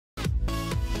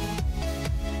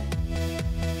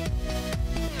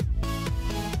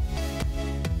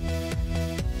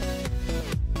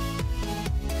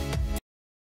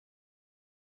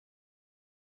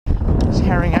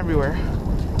herring everywhere.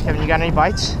 Kevin, you got any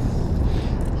bites?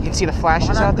 You can see the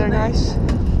flashes out there, guys.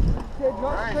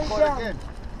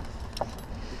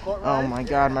 Oh my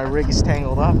God, my rig is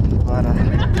tangled up, but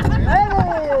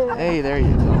hey, there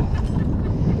you go.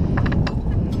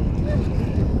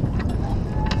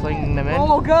 Flinging them in.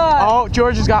 Oh God! Oh,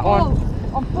 George has got one.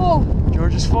 I'm full.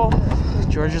 George is full.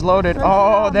 George is loaded.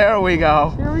 Oh, there we go.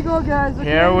 Here we go, guys. Okay.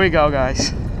 Here we go,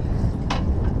 guys.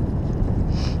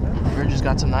 George has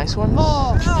got some nice ones.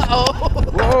 Oh.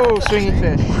 Whoa, swinging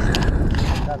fish.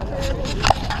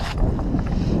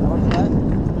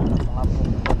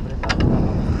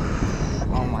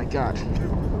 Oh my God.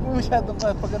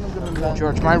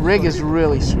 George, my rig is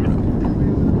really screwed up.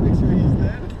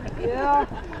 Yeah.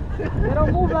 They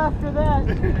don't move after that.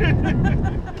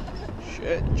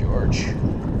 Shit, George.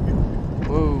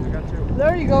 Whoa.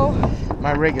 There you go.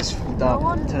 My rig is filled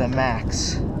up to the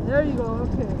max. There you go.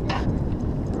 Okay.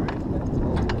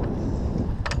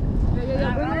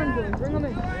 Yeah. Bring them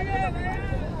in.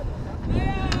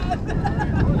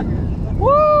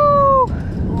 Woo!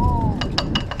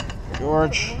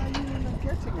 George.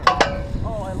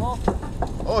 Oh, I lost it.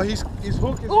 Oh, his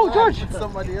hook is George! with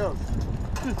somebody else.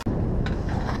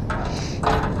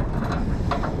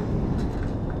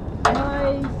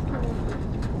 Nice.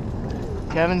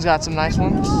 Kevin's got some nice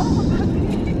ones.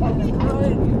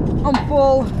 I'm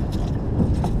full.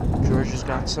 George has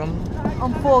got some.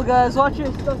 I'm full, guys. Watch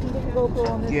your stuff and get the GoPro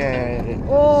on this. Yeah.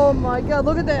 Oh my God,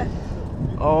 look at that.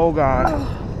 Oh God.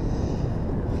 Oh.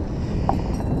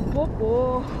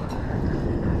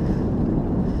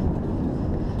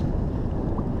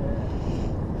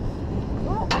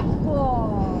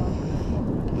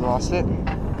 You lost it?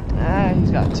 Ah,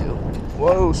 he's got two.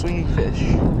 Whoa, swinging fish.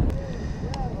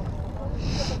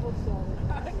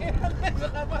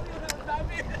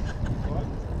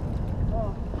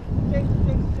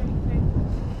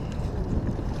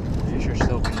 Fish are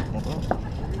still being pulled up.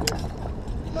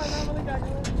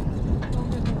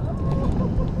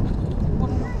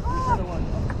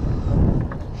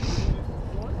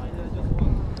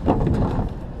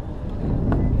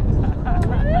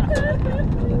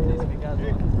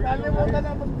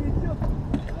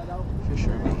 Fish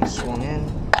are being swung in.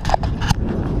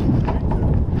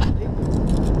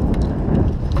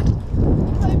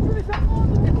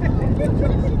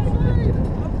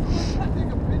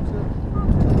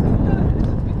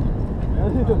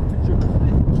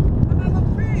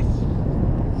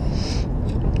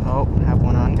 Oh, have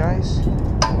one on, guys.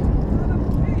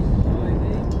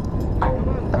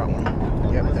 Got one.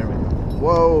 Yep, there we go.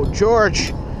 Whoa,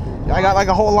 George! I got like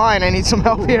a whole line. I need some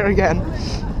help here again.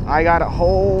 I got a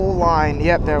whole line.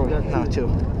 Yep, there we go. No, two.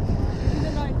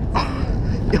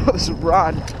 Yo, this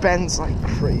rod bends like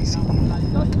crazy.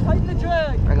 Tighten the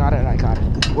drag. I got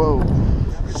it. Whoa.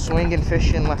 Swinging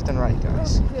fish in left and right,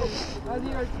 guys.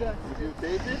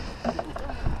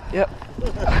 Yep.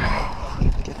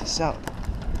 Get this out.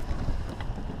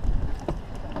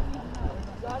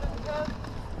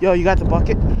 Yo, you got the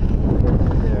bucket?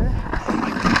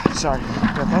 Sorry.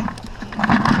 You okay?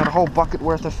 Got a whole bucket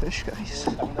worth of fish, guys.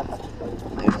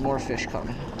 There's more fish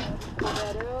coming.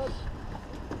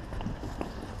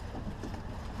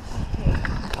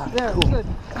 There, cool. good.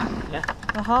 Yeah.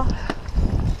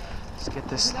 Let's get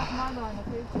this.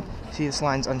 See, this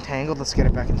line's untangled. Let's get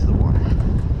it back into the water.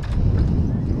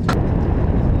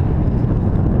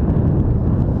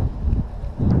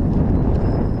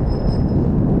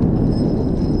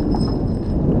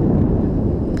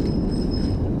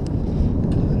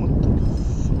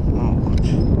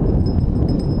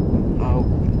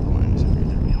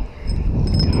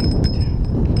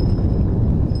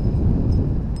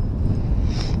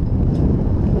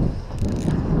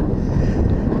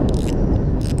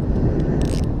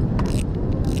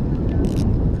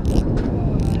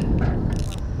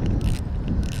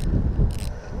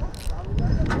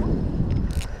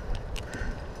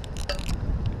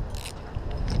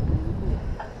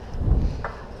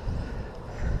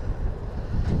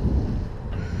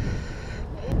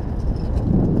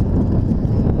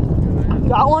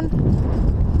 Got one?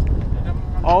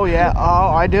 Oh yeah,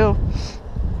 oh I do.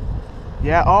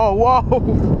 Yeah, oh whoa.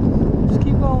 Just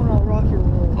keep going, I'll rock your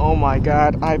world. Oh my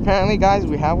God. Apparently guys,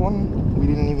 we have one. We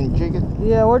didn't even jig it.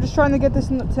 Yeah, we're just trying to get this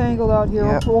tangled out here.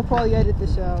 Yep. We'll probably edit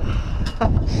this out.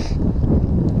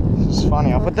 It's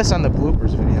funny, I'll put this on the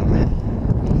bloopers video, man.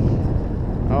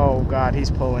 Oh God,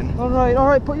 he's pulling.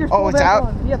 Alright, put your spool it's back out?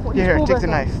 on. Yeah, put your Here, spool take back the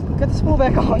on. knife. Get the spool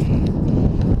back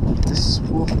on. Get this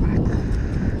spool back.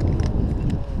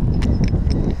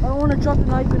 I don't want to drop the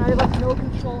knife and I have like no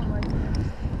control in my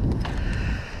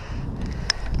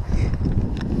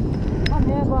I'm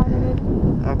hand binding it.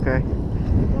 Okay.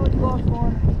 No, you lost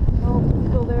one. No, he's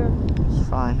still there. It's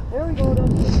fine. There we go,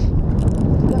 Dustin.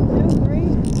 Got 2, 3.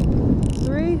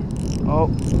 3. Oh.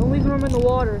 Don't leave him in the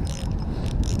water.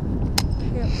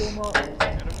 Can't pull him up.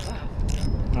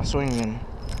 Now swing in.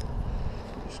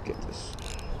 Just get this.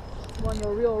 Come on, yo,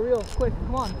 reel, quick,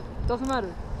 come on. Doesn't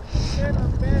matter.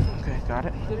 Okay, got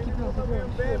it. Keep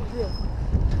reeling.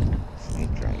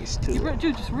 Snake drag is too.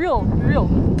 Dude, just reel.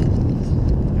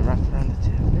 You're wrapped around the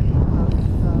tip.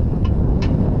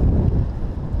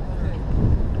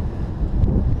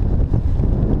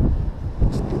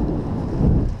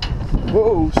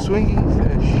 Whoa, swinging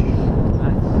fish.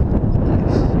 Nice.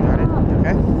 You got it? You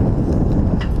okay?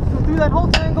 So through that whole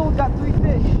tangle, we got 3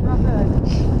 fish. Not bad.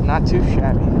 Not too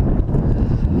shabby.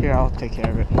 Here, I'll take care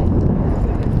of it.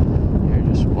 Here,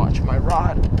 just watch my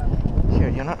rod. Here,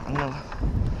 I'm gonna...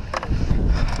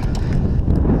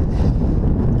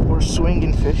 We're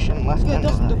swinging fish and left Yeah, and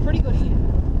Dustin, they're right. pretty good eating.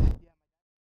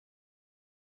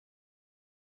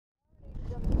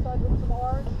 Some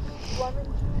orange juice, lemon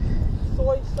juice,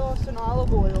 soy sauce, and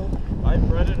olive oil. I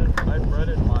breaded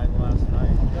mine last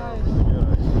night. Nice.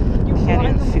 You Can't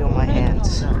even feel my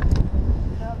hands. I just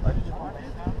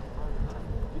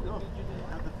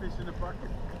have the fish in the bucket.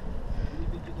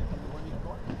 Did you get the one you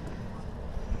caught?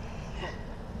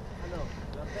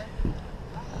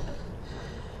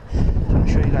 I'll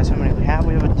show you guys how many we have.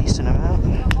 We have a decent amount.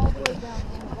 All the way down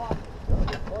on the bottom.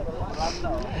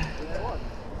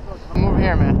 Come over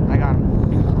here, man. I got him.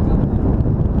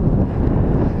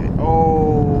 Okay. Oh.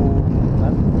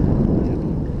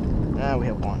 We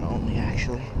have one only,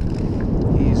 actually.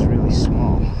 He's really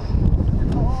small.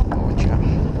 Oh, watch out.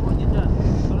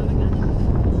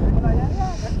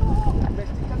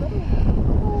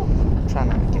 Trying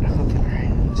not to get a hook in our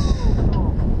hands.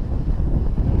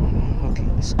 Hooking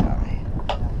this guy.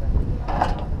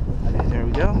 Okay, there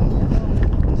we go.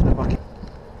 Into the bucket.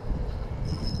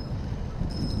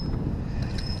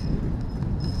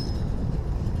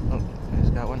 Oh,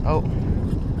 he's got one. Oh,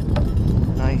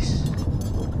 nice.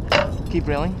 Keep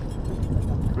reeling.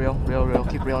 Reel.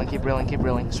 Keep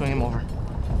reeling. Swing him over.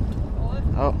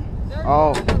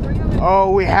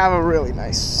 Oh, we have a really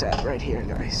nice set right here,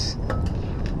 guys.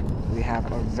 We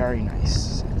have a very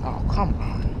nice set. Oh, come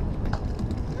on.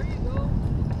 There you go.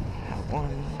 That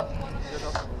one.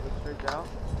 Straight down?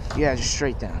 Yeah, just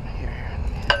straight down.